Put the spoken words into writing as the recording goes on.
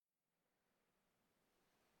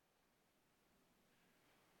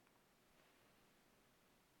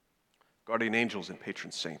guardian angels and patron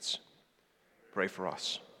saints, pray for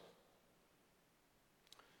us.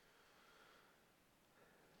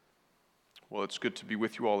 Well, it's good to be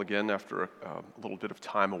with you all again after a little bit of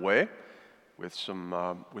time away with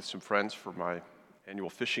some friends for my annual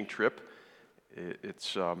fishing trip.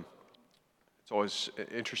 It's always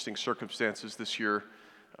interesting circumstances. This year,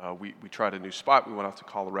 we tried a new spot. We went out to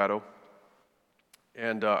Colorado,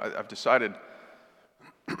 and I've decided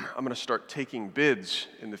I'm going to start taking bids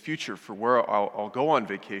in the future for where I'll go on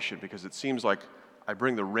vacation, because it seems like I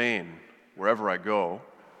bring the rain wherever I go.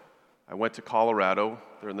 I went to Colorado.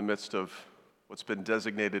 They're in the midst of what's been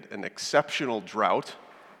designated an exceptional drought,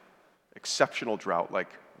 like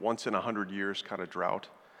once in 100 years kind of drought.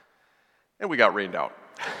 And we got rained out.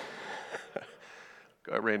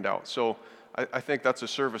 So I think that's a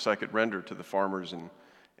service I could render to the farmers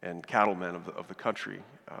and cattlemen of the country.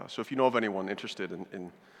 So if you know of anyone interested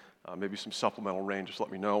in maybe some supplemental rain, just let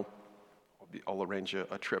me know. I'll arrange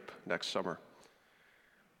a trip next summer.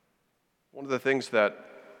 One of the things that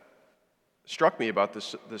struck me about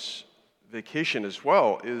this vacation as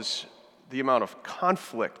well is the amount of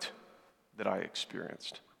conflict that I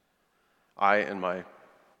experienced. I and my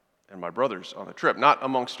brothers on the trip, not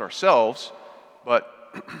amongst ourselves,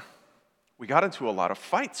 but we got into a lot of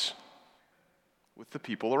fights with the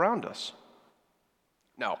people around us.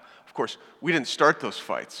 Now, of course, we didn't start those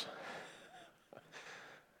fights,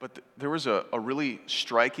 but there was a really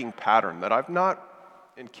striking pattern that I've not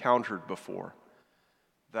encountered before,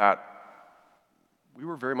 that we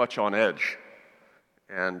were very much on edge,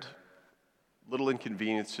 and little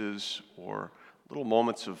inconveniences or little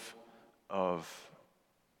moments of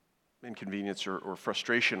inconvenience or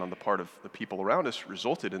frustration on the part of the people around us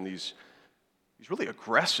resulted in these really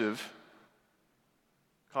aggressive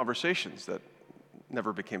conversations that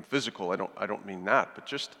never became physical. I don't mean that, but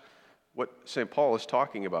just what St. Paul is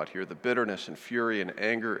talking about here, the bitterness and fury and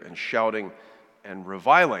anger and shouting and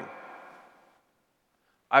reviling.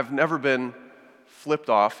 I've never been flipped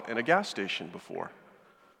off in a gas station before.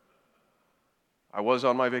 I was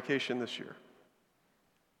on my vacation this year.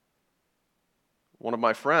 One of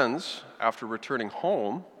my friends, after returning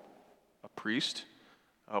home, a priest,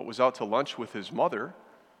 was out to lunch with his mother,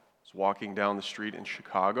 was walking down the street in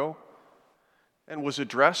Chicago, and was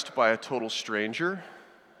addressed by a total stranger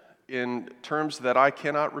in terms that I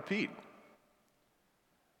cannot repeat.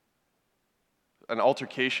 An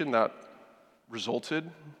altercation that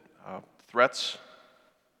resulted, threats,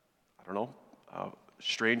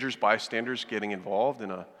 strangers, bystanders getting involved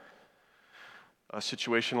in a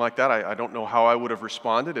situation like that. I don't know how I would have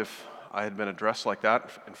responded if I had been addressed like that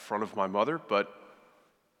in front of my mother, but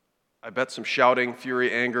I bet some shouting,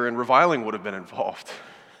 fury, anger, and reviling would have been involved.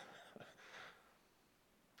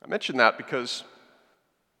 I mention that because,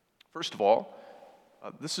 first of all,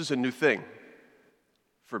 this is a new thing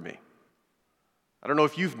for me. I don't know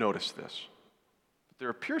if you've noticed this, but there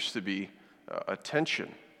appears to be a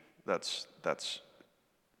tension that's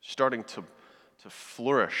starting to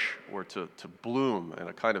flourish or to bloom in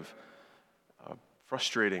a kind of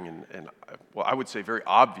frustrating and I would say very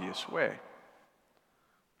obvious way.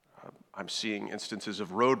 I'm seeing instances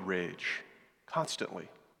of road rage constantly.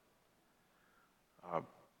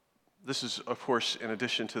 This is, of course, in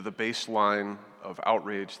addition to the baseline of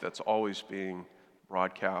outrage that's always being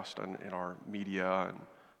broadcast in our media and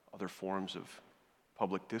other forms of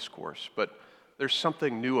public discourse. But there's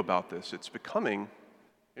something new about this. It's becoming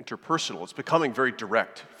interpersonal. It's becoming very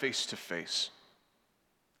direct, face-to-face.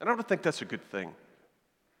 And I don't think that's a good thing.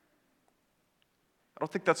 I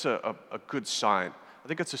don't think that's a good sign. I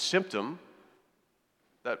think it's a symptom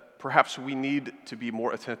that perhaps we need to be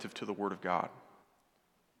more attentive to the Word of God.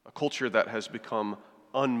 A culture that has become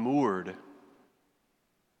unmoored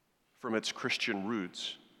from its Christian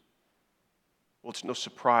roots. Well, it's no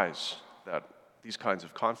surprise that these kinds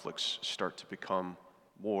of conflicts start to become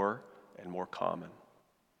more and more common.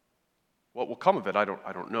 What will come of it, I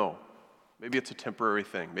don't know. Maybe it's a temporary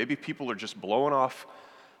thing. Maybe people are just blowing off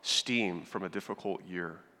steam from a difficult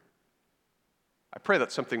year. I pray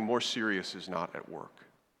that something more serious is not at work.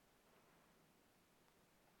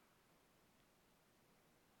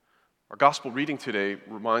 Our gospel reading today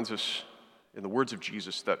reminds us, in the words of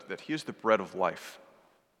Jesus, that he is the bread of life.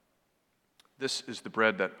 This is the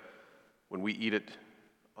bread that, when we eat it,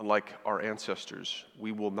 unlike our ancestors,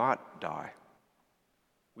 we will not die.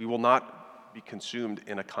 We will not be consumed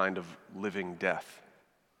in a kind of living death.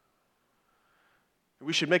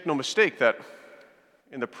 We should make no mistake that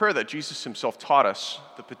in the prayer that Jesus himself taught us,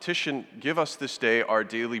 the petition, "Give us this day our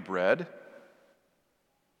daily bread,"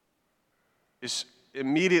 is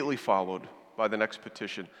immediately followed by the next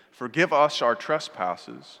petition, "Forgive us our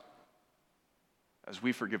trespasses, as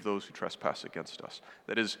we forgive those who trespass against us.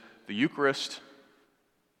 That is, the Eucharist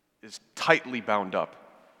is tightly bound up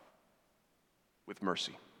with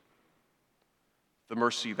mercy. The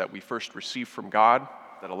mercy that we first receive from God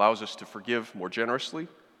that allows us to forgive more generously,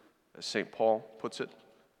 as St. Paul puts it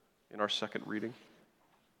in our second reading.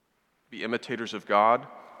 Be imitators of God,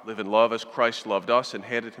 live in love as Christ loved us and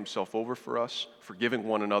handed himself over for us, forgiving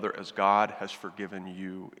one another as God has forgiven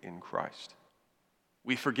you in Christ.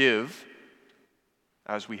 We forgive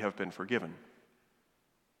as we have been forgiven.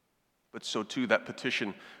 But so too, that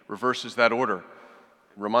petition reverses that order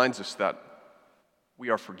and reminds us that we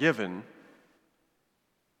are forgiven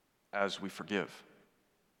as we forgive.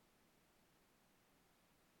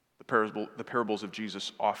 The parables of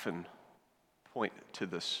Jesus often point to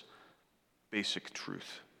this basic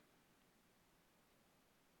truth.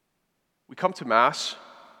 We come to Mass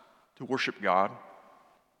to worship God,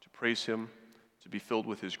 to praise him, to be filled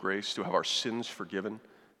with his grace, to have our sins forgiven,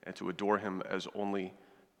 and to adore him as only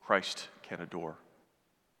Christ can adore.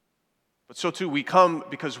 But so too, we come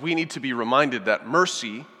because we need to be reminded that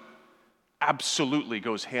mercy absolutely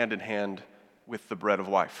goes hand in hand with the bread of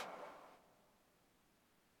life.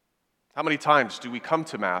 How many times do we come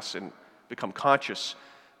to Mass and become conscious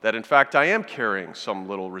that, in fact, I am carrying some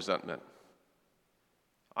little resentment?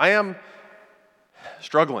 I am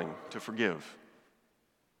struggling to forgive.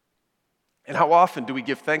 And how often do we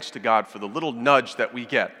give thanks to God for the little nudge that we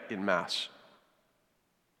get in Mass?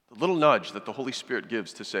 The little nudge that the Holy Spirit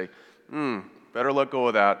gives to say, better let go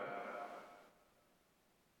of that.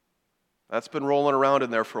 That's been rolling around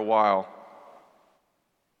in there for a while.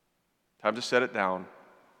 Time to set it down.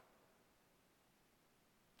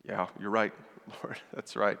 Yeah, you're right, Lord.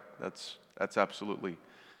 That's right. That's absolutely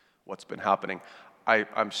what's been happening.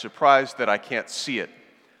 I'm surprised that I can't see it.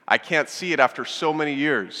 I can't see it after so many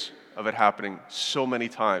years of it happening so many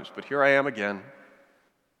times. But here I am again.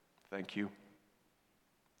 Thank you.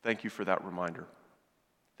 Thank you for that reminder.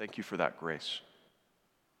 Thank you for that grace.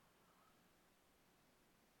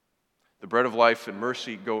 The bread of life and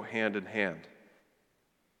mercy go hand in hand.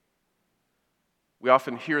 We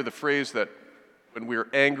often hear the phrase that when we're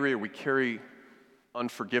angry or we carry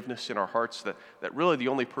unforgiveness in our hearts, that really the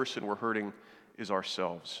only person we're hurting is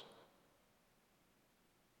ourselves.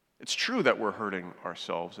 It's true that we're hurting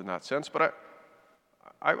ourselves in that sense, but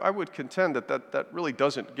I would contend that really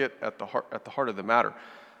doesn't get at the heart of the matter.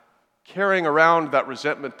 Carrying around that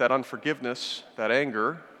resentment, that unforgiveness, that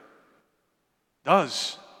anger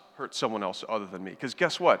does hurt someone else other than me. Because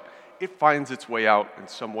guess what? It finds its way out in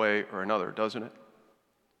some way or another, doesn't it?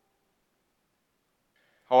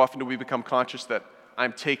 How often do we become conscious that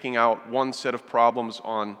I'm taking out one set of problems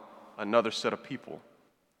on another set of people?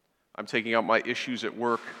 I'm taking out my issues at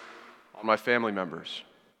work on my family members.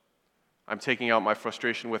 I'm taking out my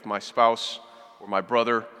frustration with my spouse or my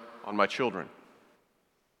brother on my children.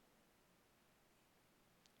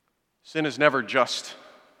 Sin is never just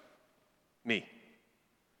me.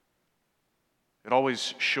 It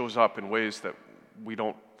always shows up in ways that we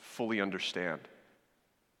don't fully understand.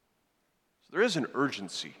 So there is an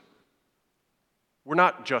urgency. We're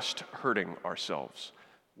not just hurting ourselves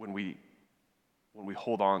when we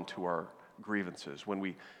hold on to our grievances, when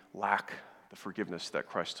we lack the forgiveness that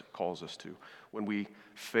Christ calls us to, when we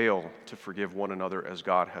fail to forgive one another as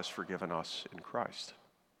God has forgiven us in Christ.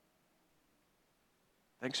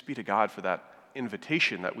 Thanks be to God for that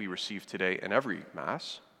invitation that we receive today in every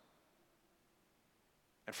Mass,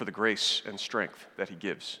 and for the grace and strength that he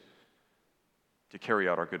gives to carry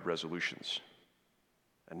out our good resolutions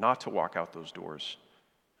and not to walk out those doors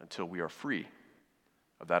until we are free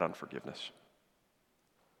of that unforgiveness.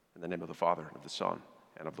 In the name of the Father, and of the Son,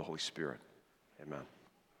 and of the Holy Spirit. Amen.